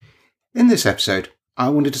In this episode, I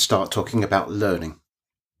wanted to start talking about learning.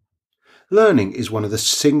 Learning is one of the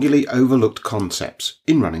singularly overlooked concepts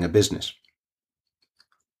in running a business.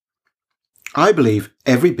 I believe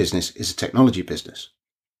every business is a technology business.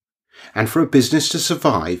 And for a business to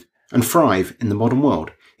survive and thrive in the modern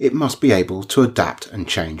world, it must be able to adapt and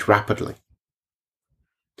change rapidly.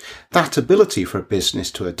 That ability for a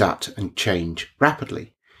business to adapt and change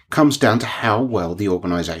rapidly comes down to how well the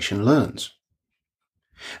organisation learns.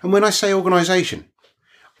 And when I say organisation,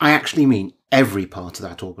 I actually mean every part of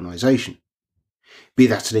that organisation, be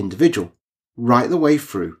that an individual, right the way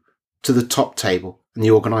through to the top table and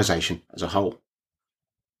the organisation as a whole.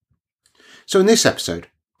 So in this episode,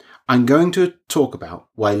 I'm going to talk about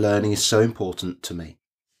why learning is so important to me.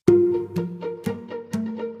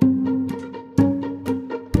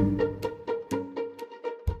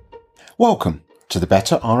 Welcome to the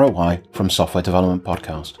Better ROI from Software Development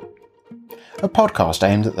podcast, a podcast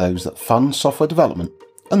aimed at those that fund software development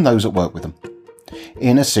and those that work with them.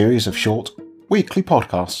 In a series of short, weekly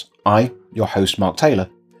podcasts, I, your host Mark Taylor,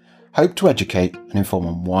 hope to educate and inform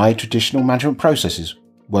on why traditional management processes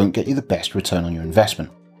won't get you the best return on your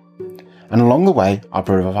investment. And along the way, I'll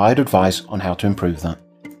provide advice on how to improve that.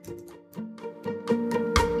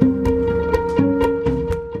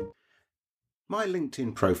 My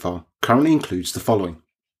LinkedIn profile currently includes the following.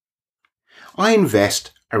 I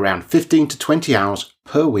invest around 15 to 20 hours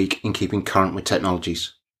per week in keeping current with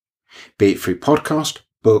technologies, be it through podcast,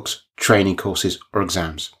 books, training courses, or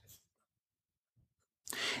exams.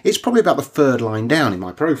 It's probably about the third line down in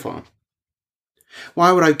my profile.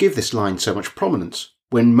 Why would I give this line so much prominence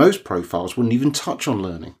when most profiles wouldn't even touch on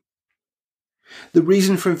learning? The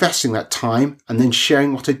reason for investing that time and then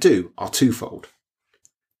sharing what I do are twofold.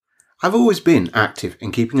 I've always been active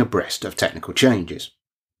in keeping abreast of technical changes.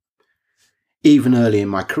 Even early in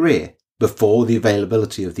my career, before the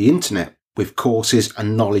availability of the internet with courses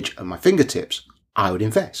and knowledge at my fingertips, I would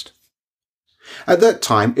invest. At that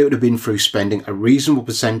time, it would have been through spending a reasonable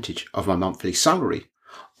percentage of my monthly salary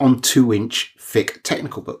on 2-inch thick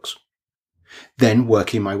technical books, then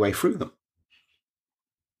working my way through them.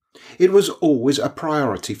 It was always a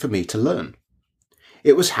priority for me to learn.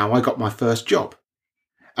 It was how I got my first job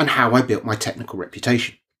and how I built my technical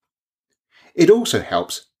reputation. It also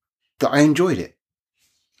helps that I enjoyed it.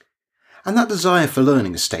 And that desire for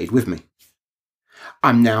learning has stayed with me.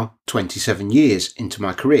 I'm now 27 years into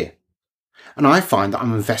my career, and I find that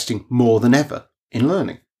I'm investing more than ever in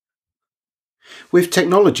learning. With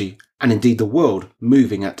technology, and indeed the world,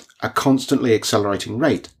 moving at a constantly accelerating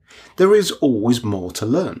rate, there is always more to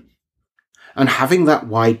learn. And having that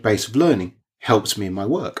wide base of learning helps me in my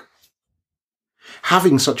work.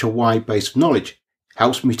 Having such a wide base of knowledge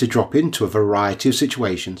helps me to drop into a variety of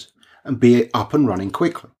situations and be up and running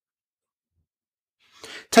quickly.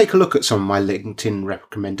 Take a look at some of my LinkedIn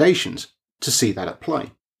recommendations to see that at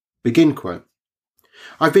play. Begin quote.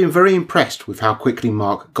 I've been very impressed with how quickly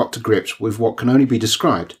Mark got to grips with what can only be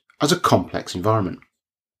described as a complex environment.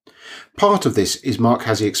 Part of this is Mark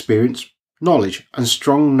has the experience, knowledge and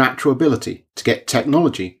strong natural ability to get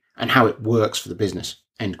technology and how it works for the business.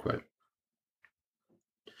 End quote.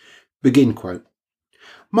 Begin quote.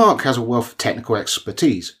 Mark has a wealth of technical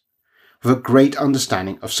expertise with a great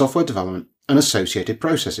understanding of software development and associated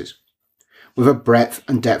processes, with a breadth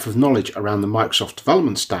and depth of knowledge around the Microsoft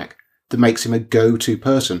development stack that makes him a go-to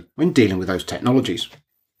person when dealing with those technologies.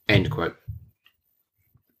 End quote.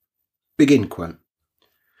 Begin quote.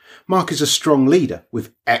 Mark is a strong leader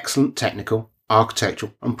with excellent technical,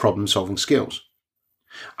 architectural and problem-solving skills.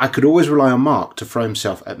 I could always rely on Mark to throw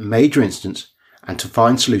himself at major incidents and to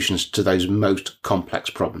find solutions to those most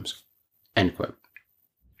complex problems. End quote.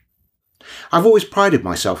 I've always prided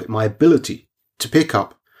myself in my ability to pick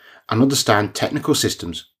up and understand technical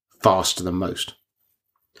systems faster than most.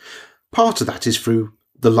 Part of that is through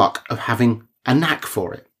the luck of having a knack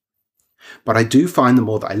for it. But I do find the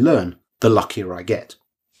more that I learn, the luckier I get.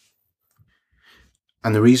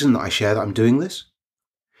 And the reason that I share that I'm doing this?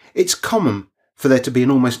 It's common for there to be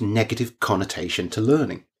an almost negative connotation to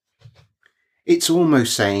learning. It's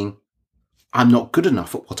almost saying, I'm not good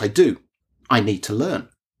enough at what I do. I need to learn.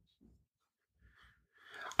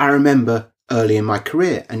 I remember early in my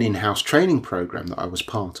career an in-house training program that I was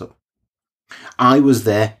part of. I was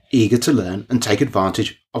there eager to learn and take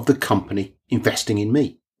advantage of the company investing in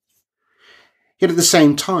me. Yet at the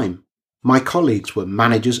same time, my colleagues were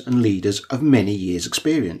managers and leaders of many years'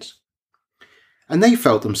 experience, and they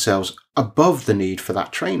felt themselves above the need for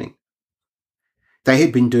that training. They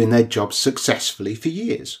had been doing their jobs successfully for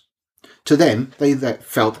years. To them, they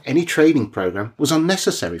felt any training program was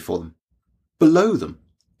unnecessary for them, below them,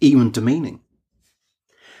 even demeaning.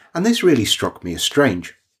 And this really struck me as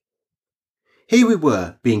strange. Here we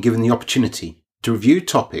were being given the opportunity to review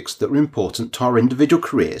topics that were important to our individual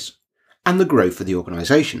careers and the growth of the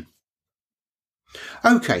organisation.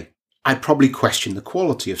 OK, I'd probably question the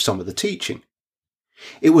quality of some of the teaching.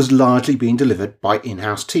 It was largely being delivered by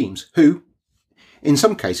in-house teams who, in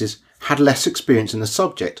some cases, had less experience in the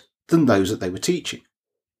subject than those that they were teaching.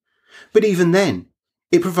 But even then,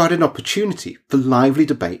 it provided an opportunity for lively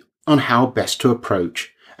debate on how best to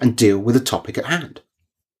approach and deal with the topic at hand.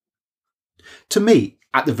 To me,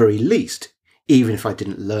 at the very least, even if I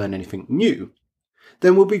didn't learn anything new,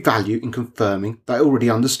 there would be value in confirming that I already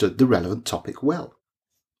understood the relevant topic well.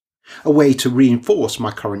 A way to reinforce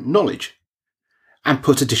my current knowledge and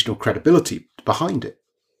put additional credibility behind it.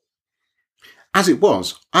 As it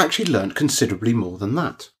was, I actually learned considerably more than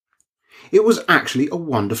that. It was actually a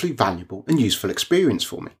wonderfully valuable and useful experience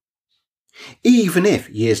for me. Even if,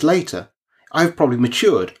 years later, I have probably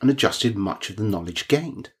matured and adjusted much of the knowledge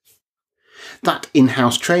gained. That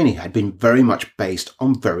in-house training had been very much based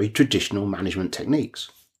on very traditional management techniques.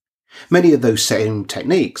 Many of those same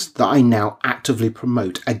techniques that I now actively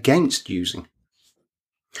promote against using.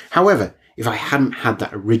 However, if I hadn't had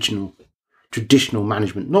that original traditional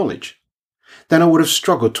management knowledge, then I would have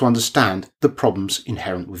struggled to understand the problems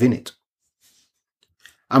inherent within it.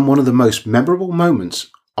 And one of the most memorable moments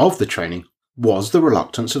of the training was the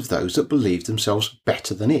reluctance of those that believed themselves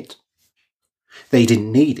better than it. They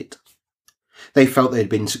didn't need it. They felt they had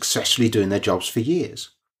been successfully doing their jobs for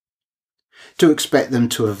years. To expect them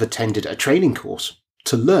to have attended a training course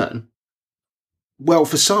to learn, well,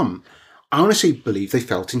 for some, I honestly believe they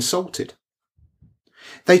felt insulted.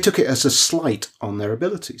 They took it as a slight on their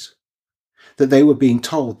abilities, that they were being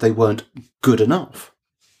told they weren't good enough.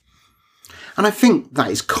 And I think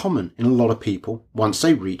that is common in a lot of people once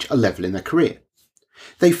they reach a level in their career.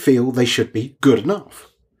 They feel they should be good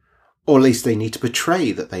enough, or at least they need to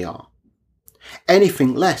portray that they are.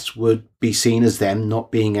 Anything less would be seen as them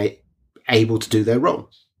not being able to do their role,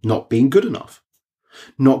 not being good enough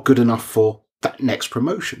for that next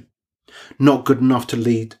promotion, not good enough to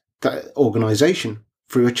lead that organisation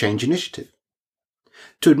through a change initiative.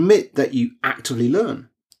 To admit that you actively learn,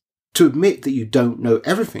 to admit that you don't know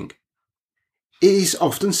everything, is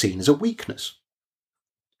often seen as a weakness.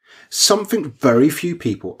 Something very few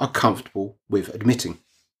people are comfortable with admitting.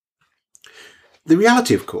 The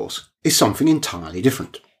reality, of course, is something entirely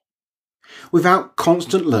different. Without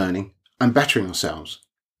constant learning and bettering ourselves,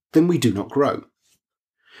 then we do not grow.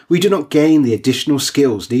 We do not gain the additional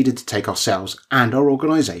skills needed to take ourselves and our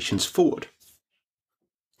organisations forward.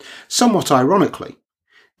 Somewhat ironically,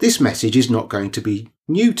 this message is not going to be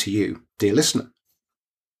new to you, dear listener.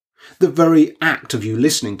 The very act of you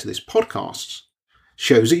listening to this podcast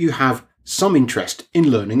shows that you have some interest in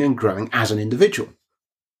learning and growing as an individual.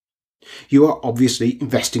 You are obviously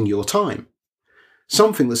investing your time,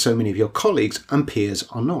 something that so many of your colleagues and peers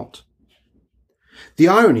are not. The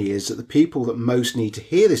irony is that the people that most need to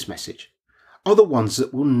hear this message are the ones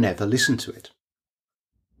that will never listen to it.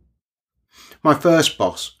 My first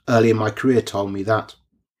boss early in my career told me that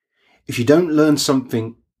if you don't learn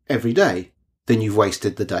something every day, then you've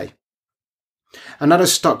wasted the day. And that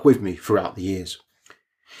has stuck with me throughout the years.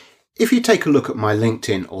 If you take a look at my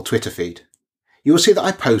LinkedIn or Twitter feed, you will see that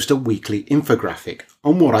I post a weekly infographic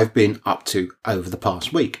on what I've been up to over the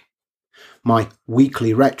past week. My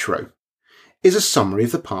weekly retro is a summary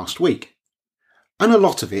of the past week, and a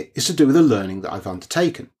lot of it is to do with the learning that I've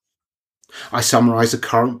undertaken. I summarise the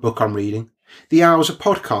current book I'm reading, the hours of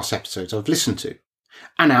podcast episodes I've listened to,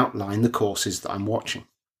 and outline the courses that I'm watching.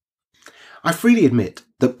 I freely admit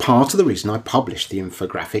that part of the reason I publish the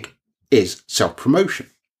infographic is self-promotion.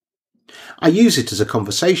 I use it as a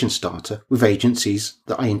conversation starter with agencies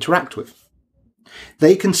that I interact with.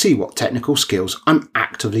 They can see what technical skills I'm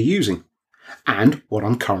actively using and what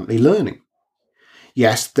I'm currently learning.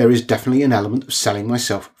 Yes, there is definitely an element of selling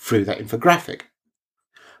myself through that infographic,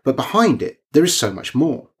 but behind it there is so much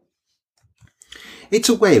more. It's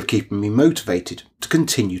a way of keeping me motivated to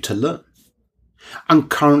continue to learn. I'm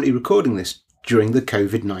currently recording this during the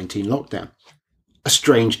COVID-19 lockdown, a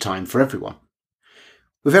strange time for everyone.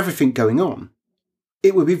 With everything going on,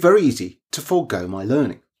 it would be very easy to forego my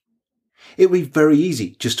learning. It would be very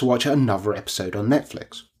easy just to watch another episode on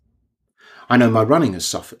Netflix. I know my running has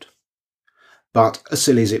suffered. But as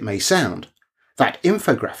silly as it may sound, that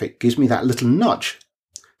infographic gives me that little nudge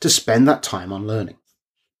to spend that time on learning.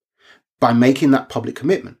 By making that public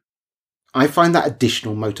commitment, I find that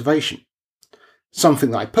additional motivation,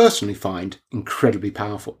 something that I personally find incredibly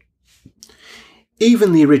powerful.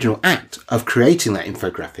 Even the original act of creating that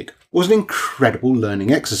infographic was an incredible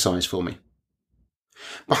learning exercise for me.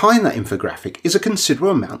 Behind that infographic is a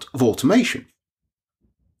considerable amount of automation.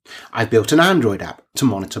 I've built an Android app to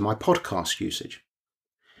monitor my podcast usage.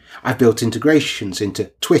 I've built integrations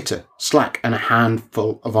into Twitter, Slack, and a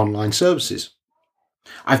handful of online services.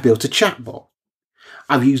 I've built a chatbot.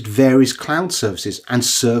 I've used various cloud services and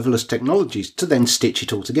serverless technologies to then stitch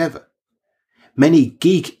it all together. Many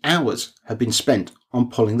geek hours have been spent on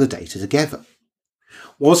pulling the data together.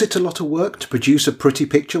 Was it a lot of work to produce a pretty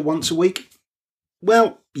picture once a week?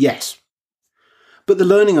 Well, yes. But the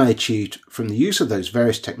learning I achieved from the use of those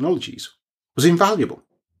various technologies was invaluable.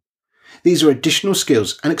 These are additional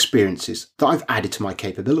skills and experiences that I've added to my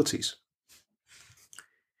capabilities.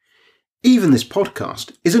 Even this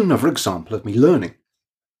podcast is another example of me learning.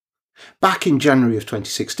 Back in January of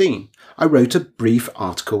 2016, I wrote a brief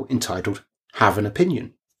article entitled Have an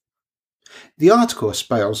Opinion. The article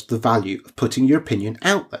espoused the value of putting your opinion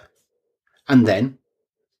out there, and then,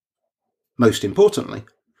 most importantly,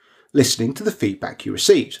 listening to the feedback you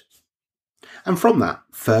received, and from that,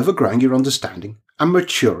 further growing your understanding and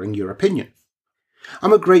maturing your opinion.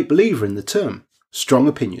 I'm a great believer in the term, strong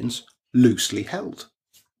opinions loosely held.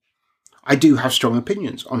 I do have strong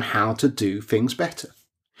opinions on how to do things better.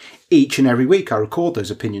 Each and every week I record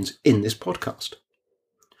those opinions in this podcast.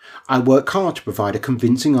 I work hard to provide a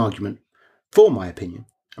convincing argument for my opinion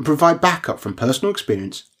and provide backup from personal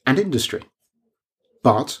experience and industry.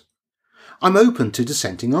 But I'm open to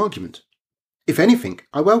dissenting argument. If anything,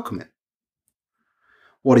 I welcome it.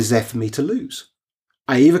 What is there for me to lose?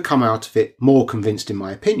 I either come out of it more convinced in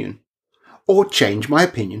my opinion, or change my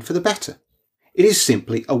opinion for the better. It is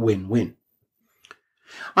simply a win-win.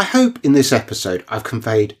 I hope in this episode I've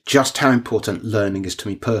conveyed just how important learning is to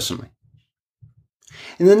me personally.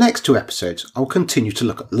 In the next 2 episodes, I'll continue to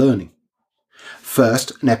look at learning.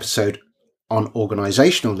 First, an episode on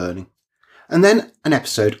organisational learning, and then an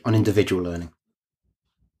episode on individual learning.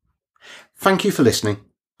 Thank you for listening.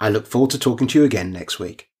 I look forward to talking to you again next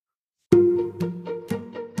week.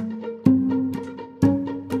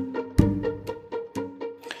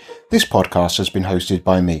 This podcast has been hosted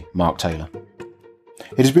by me, Mark Taylor.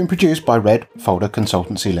 It has been produced by Red Folder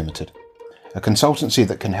Consultancy Limited, a consultancy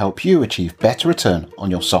that can help you achieve better return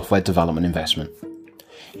on your software development investment.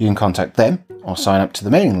 You can contact them or sign up to the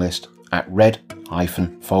mailing list at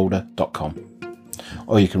red-folder.com.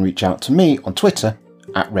 Or you can reach out to me on Twitter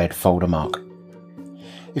at redfoldermark.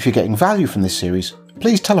 If you're getting value from this series,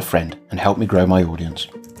 please tell a friend and help me grow my audience.